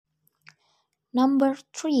Number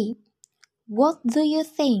 3. What do you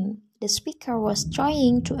think the speaker was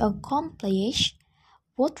trying to accomplish?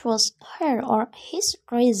 What was her or his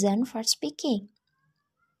reason for speaking?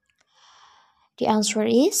 The answer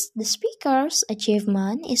is the speaker's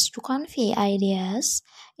achievement is to convey ideas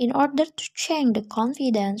in order to change the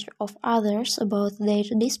confidence of others about their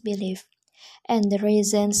disbelief. And the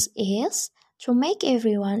reasons is to make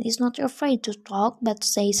everyone is not afraid to talk but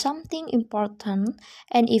say something important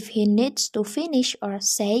and if he needs to finish or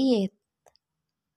say it.